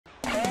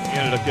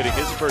ended up getting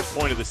his first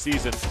point of the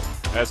season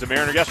as a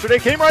Mariner yesterday.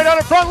 Came right out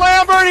in front.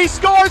 Lambert, he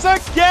scores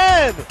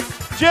again.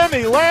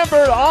 Jimmy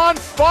Lambert on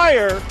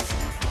fire.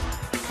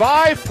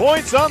 5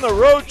 points on the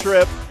road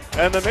trip,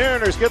 and the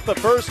Mariners get the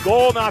first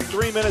goal not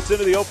 3 minutes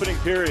into the opening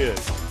period.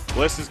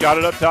 Bliss has got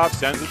it up top,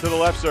 sends it to the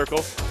left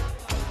circle.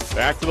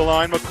 Back to the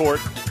line, McCourt.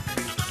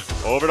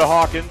 Over to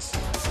Hawkins.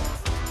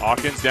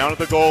 Hawkins down at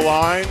the goal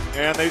line,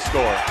 and they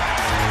score.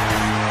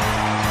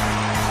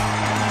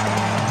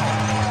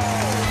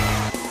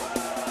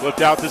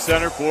 Flipped out to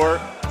center for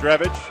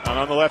Drevich, and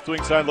on the left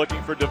wing side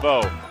looking for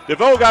DeVoe.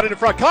 DeVoe got it in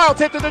front. Kyle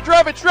tipped it to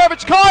Drevich.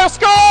 Drevich, Kyle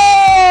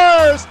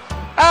scores!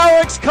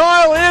 Alex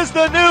Kyle is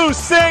the new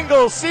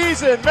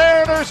single-season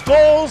Mariners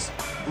goals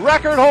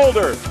record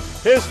holder.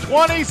 His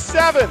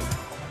 27th,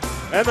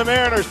 and the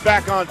Mariners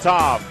back on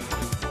top.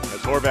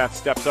 As Horvath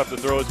steps up to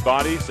throw his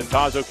body,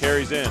 Centazzo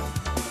carries in.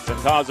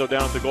 Centazzo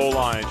down at the goal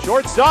line.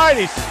 Short side,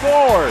 he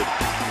scored!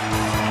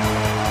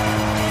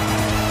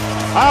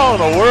 How in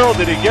the world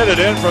did he get it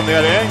in from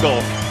that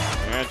angle?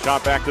 And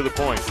shot back to the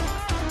point.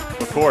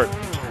 McCourt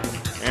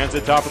hands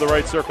it top of the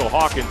right circle.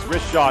 Hawkins,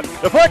 wrist shot,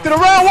 deflected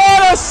around.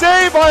 What a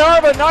save by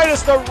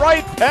Arvanitis, the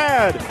right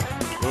pad.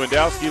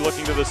 Lewandowski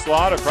looking to the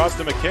slot, across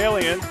to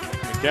McCallion.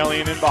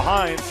 McCallion in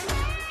behind.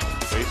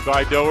 Faced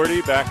by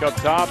Doherty, back up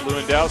top.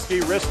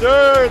 Lewandowski,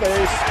 wrister,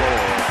 they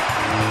score.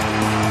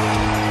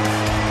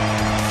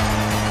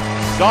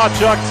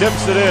 Sawchuk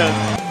tips it in.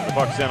 The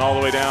puck sent all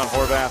the way down.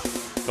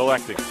 Horvath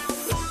collecting.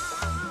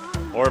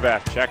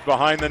 Horvath checked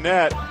behind the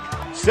net.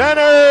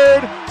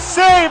 Centered!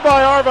 Saved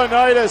by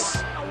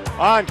Arvanitis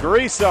on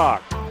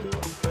Grisak.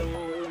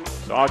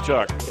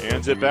 Sawchuk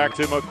hands it back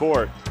to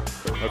McCourt.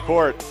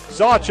 McCourt,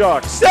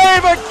 Sawchuk,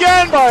 save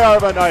again by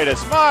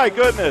Arvanitis. My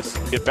goodness.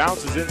 It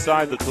bounces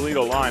inside the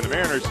Toledo line. The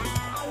Mariners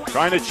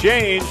trying to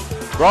change.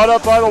 Brought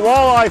up by the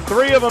Walleye.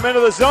 3 of them into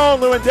the zone.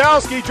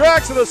 Lewandowski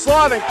drags to the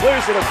slot and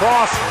clears it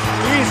across.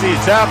 Easy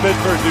tap in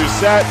for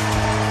Doucette.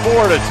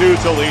 4-2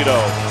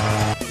 Toledo.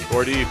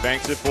 Gordy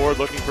banks it forward,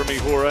 looking for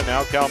Mihura.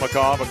 Now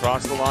Kalmakov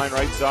across the line,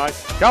 right side.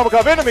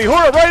 Kalmakov into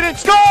Mihura, right in,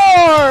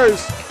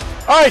 scores!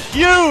 A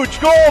huge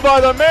goal by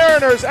the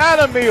Mariners.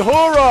 Adam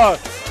Mihura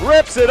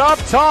rips it up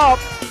top.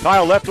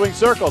 Kyle left wing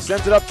circle,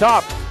 sends it up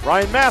top.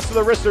 Ryan Mass with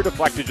the wrister,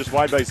 deflected just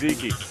wide by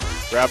Zeke.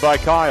 Grabbed by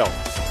Kyle.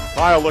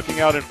 Kyle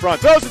looking out in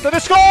front, throws it to the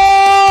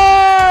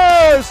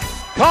scores!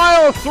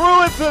 Kyle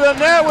threw it to the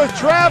net with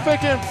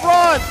traffic in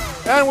front.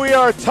 And we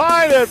are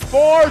tied at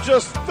 4,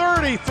 just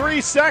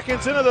 33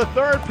 seconds into the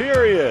third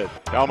period.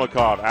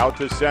 Kalmakov out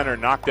to center,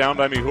 knocked down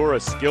by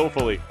Mihura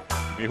skillfully.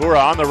 Mihura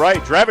on the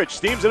right, Drevich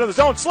steams into the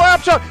zone,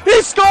 slap shot,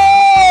 he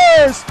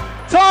scores!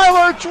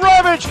 Tyler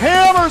Drevich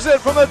hammers it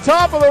from the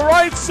top of the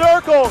right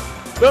circle.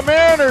 The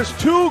Mariners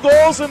 2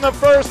 goals in the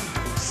first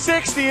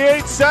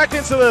 68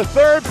 seconds of the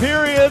third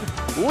period.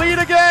 Lead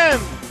again,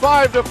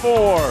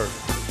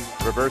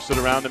 5-4. Reverse it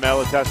around to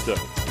Malatesta.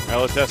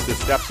 Malatesta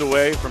steps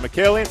away from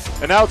McCallion,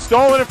 and now it's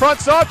stolen in front.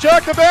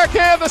 Sawchuk, the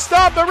backhand, the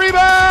stop, the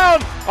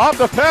rebound! Off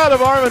the pad of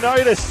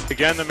Arvanitis.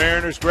 Again, the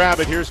Mariners grab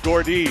it. Here's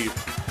Gordeev.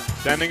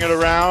 Sending it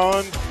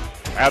around.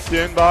 Tapped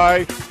in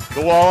by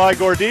the Walleye.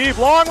 Gordeev,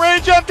 long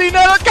range, empty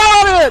netter,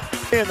 got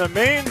it! And the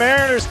Maine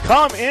Mariners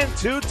come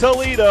into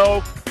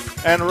Toledo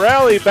and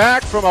rally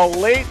back from a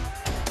late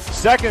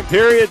second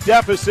period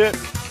deficit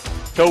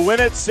to win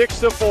it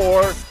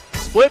 6-4,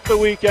 split the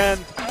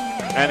weekend,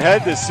 and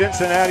head to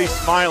Cincinnati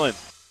smiling.